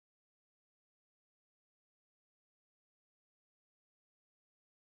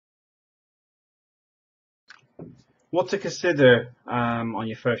What to consider on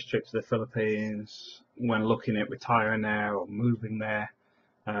your first trip to the Philippines when looking at retiring there or moving there,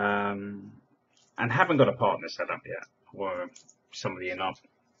 um, and haven't got a partner set up yet, or somebody you're not,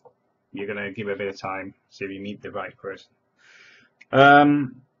 you're going to give it a bit of time, see if you meet the right person.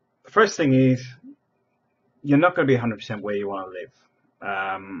 The first thing is you're not going to be 100% where you want to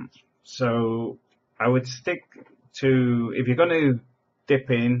live. So I would stick to, if you're going to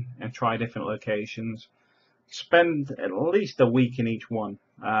dip in and try different locations, spend at least a week in each one.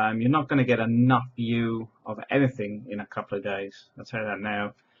 You're not going to get enough view of anything in a couple of days. I'll tell you that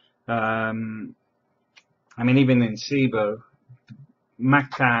now. Um, I mean, even in Cebu,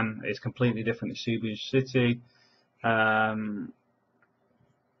 Mactan is completely different to Cebu City. Um,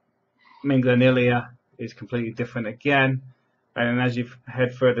 Minglanilla is completely different again. And as you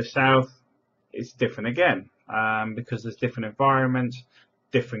head further south, it's different again because there's different environments,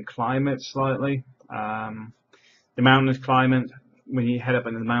 different climates slightly. The mountainous climate, when you head up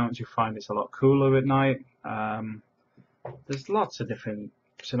into the mountains, you find it's a lot cooler at night. There's lots of different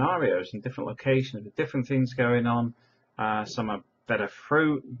scenarios and different locations with different things going on. Some are better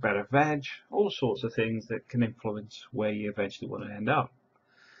fruit, better veg, all sorts of things that can influence where you eventually want to end up.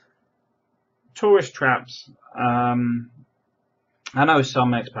 Tourist traps. I know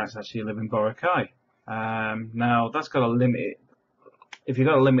some expats actually live in Boracay. Now that's got a limit. If you've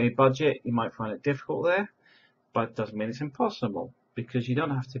got a limited budget, you might find it difficult there, but it doesn't mean it's impossible because you don't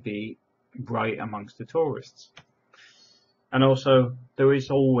have to be right amongst the tourists. And also, there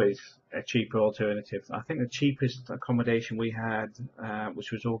is always a cheaper alternative. I think the cheapest accommodation we had,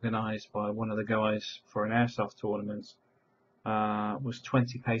 which was organised by one of the guys for an airsoft tournament, was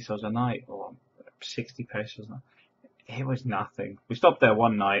 20 pesos a night or 60 pesos a night. It was nothing. We stopped there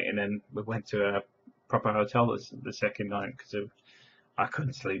one night and then we went to a proper hotel the second night because I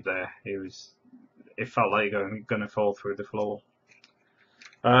couldn't sleep there. It felt like you're going to fall through the floor.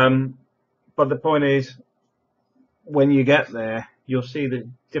 But the point is, when you get there, you'll see that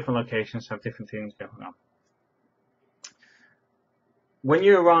different locations have different things going on. When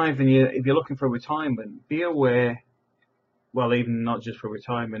you arrive and if you're looking for retirement, be aware, well, even not just for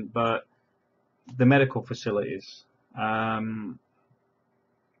retirement, but the medical facilities. A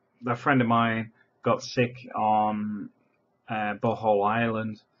friend of mine got sick on Bohol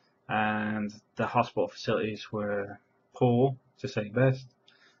Island, and the hospital facilities were poor, to say best,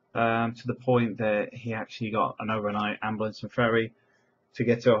 to the point that he actually got an overnight ambulance and ferry to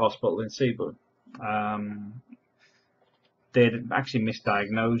get to a hospital in Cebu. They'd actually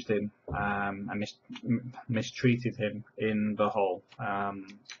misdiagnosed him and mistreated him in Bohol.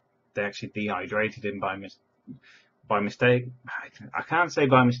 They actually dehydrated him by mistake. I can't say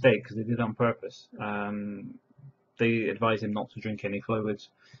by mistake because they did it on purpose. They advised him not to drink any fluids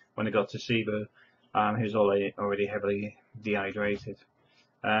when he got to Cebu. He was already heavily dehydrated.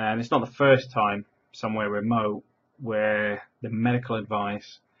 And it's not the first time somewhere remote where the medical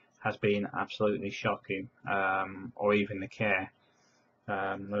advice has been absolutely shocking, or even the care.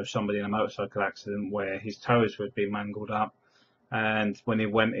 There was somebody in a motorcycle accident where his toes had been mangled up, and when he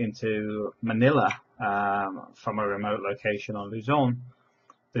went into Manila from a remote location on Luzon,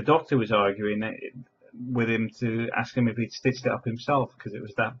 the doctor was arguing with him to ask him if he'd stitched it up himself because it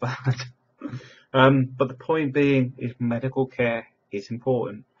was that bad. But the point being is medical care is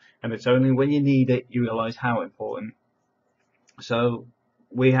important, and it's only when you need it you realise how important. So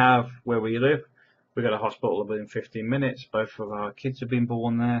we have where we live, we've got a hospital within 15 minutes. Both of our kids have been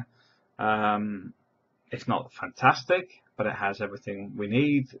born there. It's not fantastic, but it has everything we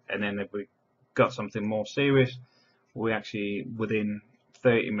need. And then if we got something more serious, we actually within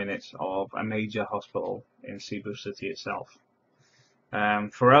 30 minutes of a major hospital in Cebu City itself.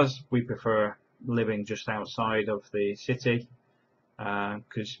 For us, we prefer living just outside of the city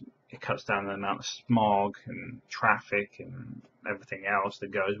because it cuts down the amount of smog and traffic and everything else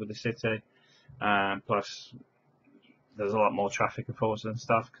that goes with the city. Plus, there's a lot more traffic enforcement and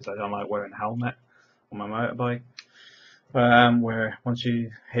stuff because I don't like wearing a helmet on my motorbike. Where once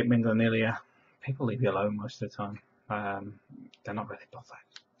you hit Minglanilla, people leave you alone most of the time. They're not really bothered.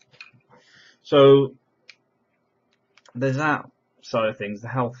 So there's that side of things, the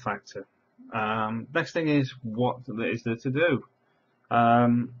health factor. Next thing is what is there to do?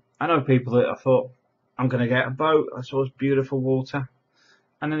 I know people that have thought, I'm going to get a boat, I saw this beautiful water,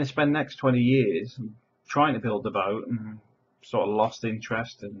 and then they spend the next 20 years trying to build the boat and sort of lost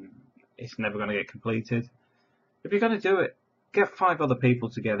interest and it's never going to get completed. If you're going to do it, get 5 other people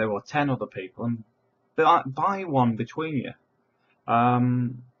together or 10 other people and buy one between you.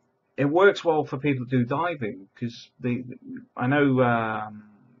 It works well for people to do diving because I know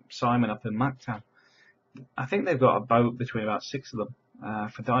Simon up in Mactan. I think they've got a boat between about 6 of them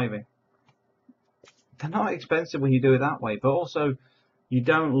for diving. They're not expensive when you do it that way, but also you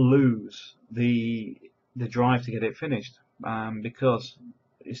don't lose the drive to get it finished, because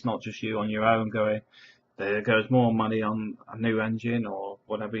it's not just you on your own going. There goes more money on a new engine or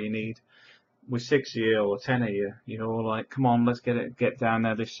whatever you need. With 6 a year or 10 a year, you're all like, come on, let's get down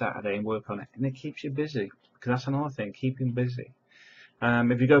there this Saturday and work on it, and it keeps you busy. Because that's another thing, keeping busy.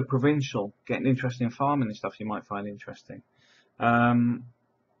 If you go provincial, getting interested in farming and stuff, you might find interesting. Um,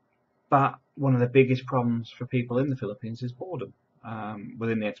 but one of the biggest problems for people in the Philippines is boredom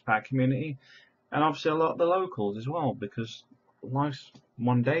within the expat community, and obviously a lot of the locals as well, because life's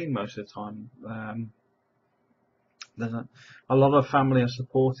mundane most of the time. There's a lot of family are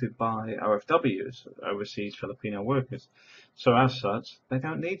supported by OFWs, overseas Filipino workers. So as such, they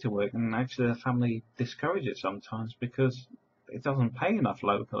don't need to work, and actually the family discourage it sometimes because it doesn't pay enough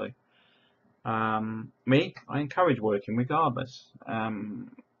locally. I encourage working regardless.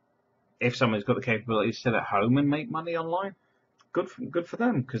 If someone's got the capability to sit at home and make money online, good for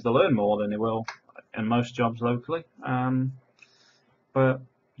them, because they'll earn more than they will in most jobs locally. But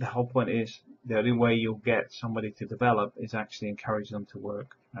the whole point is, the only way you'll get somebody to develop is actually encourage them to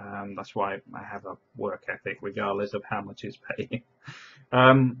work. That's why I have a work ethic, regardless of how much it's paying.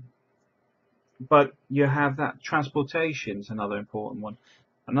 But you have that transportation is another important one.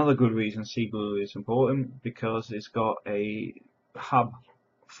 Another good reason Cebu is important, because it's got a hub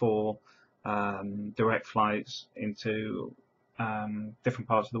for direct flights into different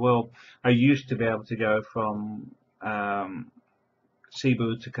parts of the world. I used to be able to go from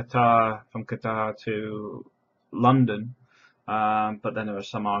Cebu to Qatar, from Qatar to London, but then there was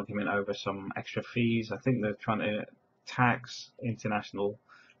some argument over some extra fees. I think they're trying to tax international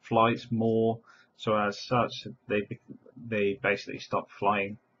flights more, so as such they basically stopped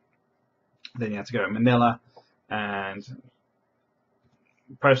flying. Then you had to go to Manila, and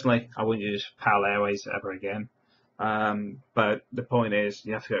personally I wouldn't use PAL Airways ever again. But the point is,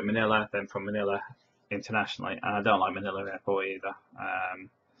 you have to go to Manila, then from Manila internationally, and I don't like Manila Airport either.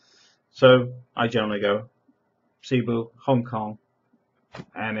 So I generally go Cebu, Hong Kong,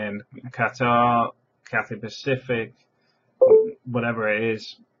 and then Qatar, Cathay Pacific, whatever it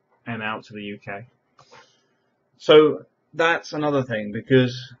is, and out to the UK. So that's another thing,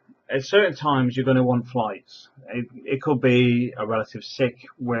 because at certain times you're going to want flights. It could be a relative sick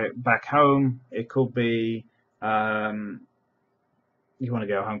back home. It could be you want to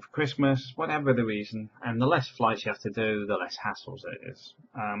go home for Christmas, whatever the reason. And the less flights you have to do, the less hassles it is,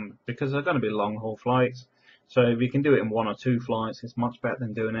 because they're going to be long haul flights. So if you can do it in 1 or 2 flights, it's much better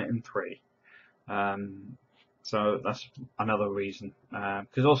than doing it in 3. So that's another reason.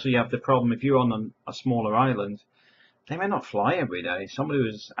 Because also you have the problem, if you're on a smaller island, they may not fly every day. Somebody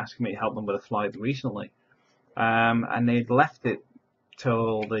was asking me to help them with a flight recently, and they'd left it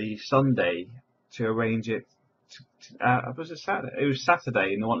till the Sunday to arrange it. Was it Saturday? It was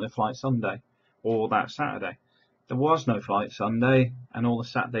Saturday, and they wanted a flight Sunday, or that Saturday. There was no flight Sunday, and all the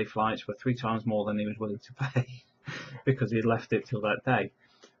Saturday flights were 3 times more than he was willing to pay because he'd left it till that day.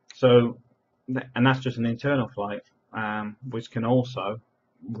 So, and that's just an internal flight, which can also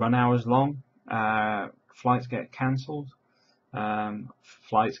run hours long. Flights get cancelled,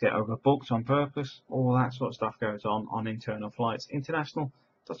 flights get overbooked on purpose, all that sort of stuff goes on internal flights. International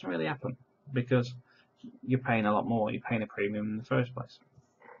doesn't really happen, because you're paying a lot more, you're paying a premium in the first place.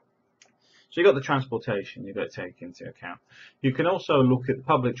 So you've got the transportation you've got to take into account. You can also look at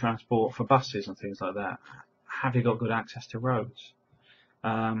public transport for buses and things like that. Have you got good access to roads?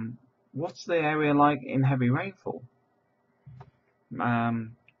 What's the area like in heavy rainfall?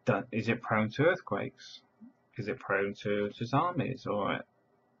 Is it prone to earthquakes? Is it prone to tsunamis? Or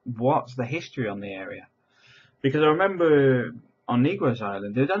what's the history on the area? Because I remember on Negros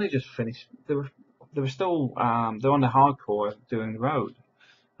Island, they'd only just finished. They were still they're on the hardcore doing the road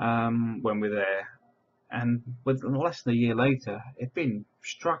when we were there, and with less than a year later, it'd been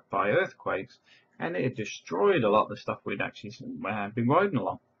struck by earthquakes, and it had destroyed a lot of the stuff we'd actually been riding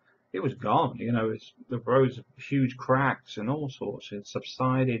along. It was gone, the roads, huge cracks and all sorts. It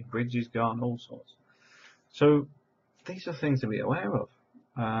subsided, bridges gone, all sorts. So these are things to be aware of,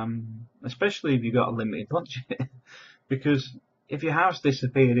 especially if you've got a limited budget, because if your house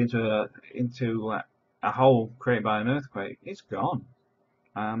disappeared into a hole created by an earthquake, it's gone.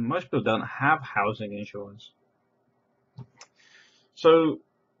 Most people don't have housing insurance. So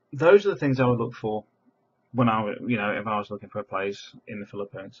those are the things I would look for when if I was looking for a place in the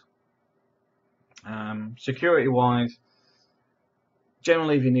Philippines. Security-wise,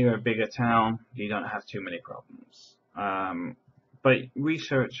 generally if you're near a bigger town, you don't have too many problems. But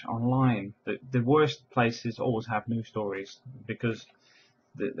research online. The worst places always have news stories, because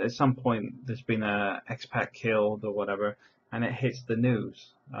at some point there's been a expat killed or whatever, and it hits the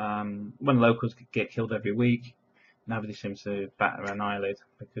news. When locals get killed every week, nobody seems to bat an eyelid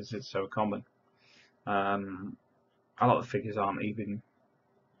because it's so common. A lot of the figures aren't even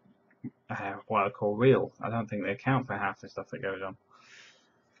what I call real. I don't think they account for half the stuff that goes on.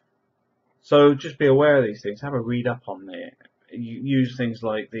 So just be aware of these things. Have a read up on it. Use things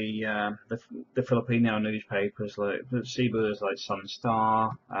like the Filipino newspapers, like the Cebu's, like Sun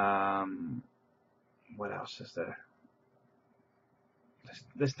Star. What else is there?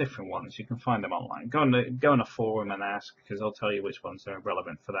 There's different ones. You can find them online. Go on a forum and ask, because they'll tell you which ones are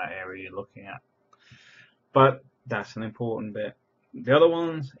relevant for that area you're looking at. But that's an important bit. The other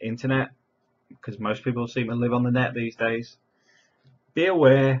ones, internet, because most people seem to live on the net these days. Be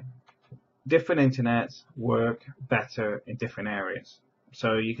aware, different internets work better in different areas.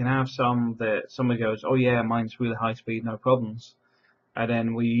 So you can have some that somebody goes, oh yeah, mine's really high speed, no problems. And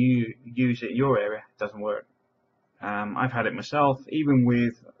then when you use it in your area, it doesn't work. I've had it myself, even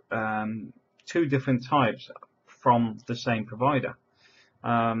with two different types from the same provider.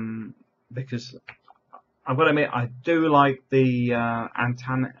 Because I've got to admit, I do like the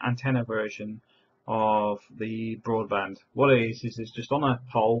antenna version of the broadband. What it is it's just on a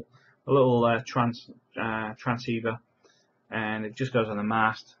pole, a little transceiver, and it just goes on the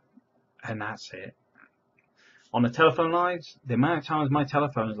mast, and that's it. On the telephone lines, the amount of times my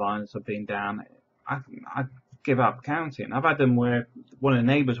telephone lines have been down, I give up counting. I've had them where one of the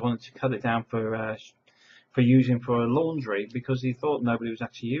neighbours wanted to cut it down for using for a laundry because he thought nobody was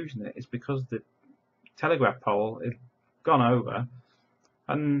actually using it. It's because the telegraph pole had gone over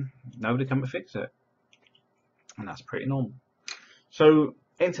and nobody come to fix it, and that's pretty normal. So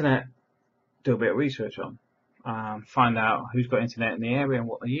internet, do a bit of research on, find out who's got internet in the area and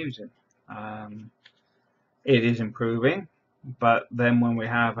what they're using. It is improving, but then when we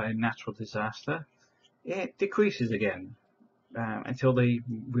have a natural disaster, it decreases again until they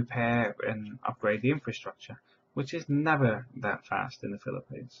repair and upgrade the infrastructure, which is never that fast in the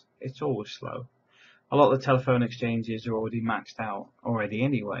Philippines. It's always slow. A lot of the telephone exchanges are already maxed out already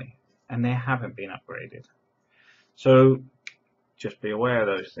anyway, and they haven't been upgraded. So just be aware of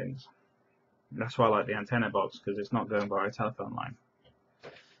those things. That's why I like the antenna box, because it's not going via a telephone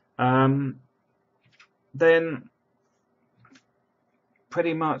line. Then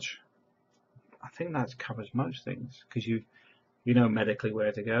pretty much I think that covers most things, because you know medically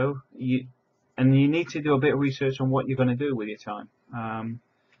where to go. And you need to do a bit of research on what you're going to do with your time.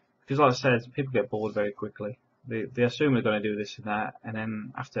 Because like I said, people get bored very quickly. They assume they're going to do this and that, and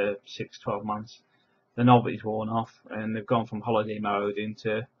then after 6-12 months, the novelty's worn off, and they've gone from holiday mode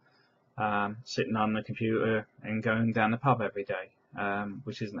into sitting on the computer and going down the pub every day,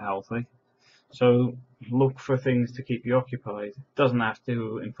 which isn't healthy. So look for things to keep you occupied. It doesn't have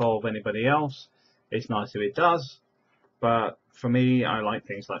to involve anybody else. It's nice if it does, but for me, I like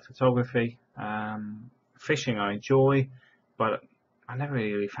things like photography. Fishing I enjoy, but I never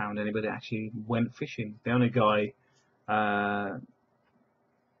really found anybody that actually went fishing. The only guy I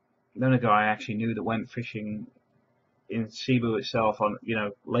actually knew that went fishing in Cebu itself, on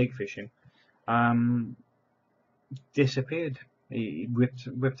lake fishing, disappeared. He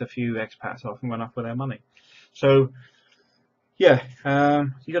ripped a few expats off and went off with their money. So yeah,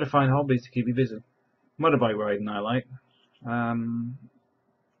 you got to find hobbies to keep you busy. Motorbike riding I like.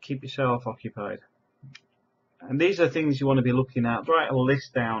 Keep yourself occupied. And these are things you want to be looking at. Write a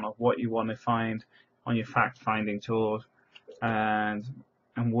list down of what you want to find on your fact-finding tours, and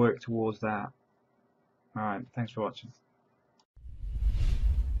work towards that. Alright, thanks for watching.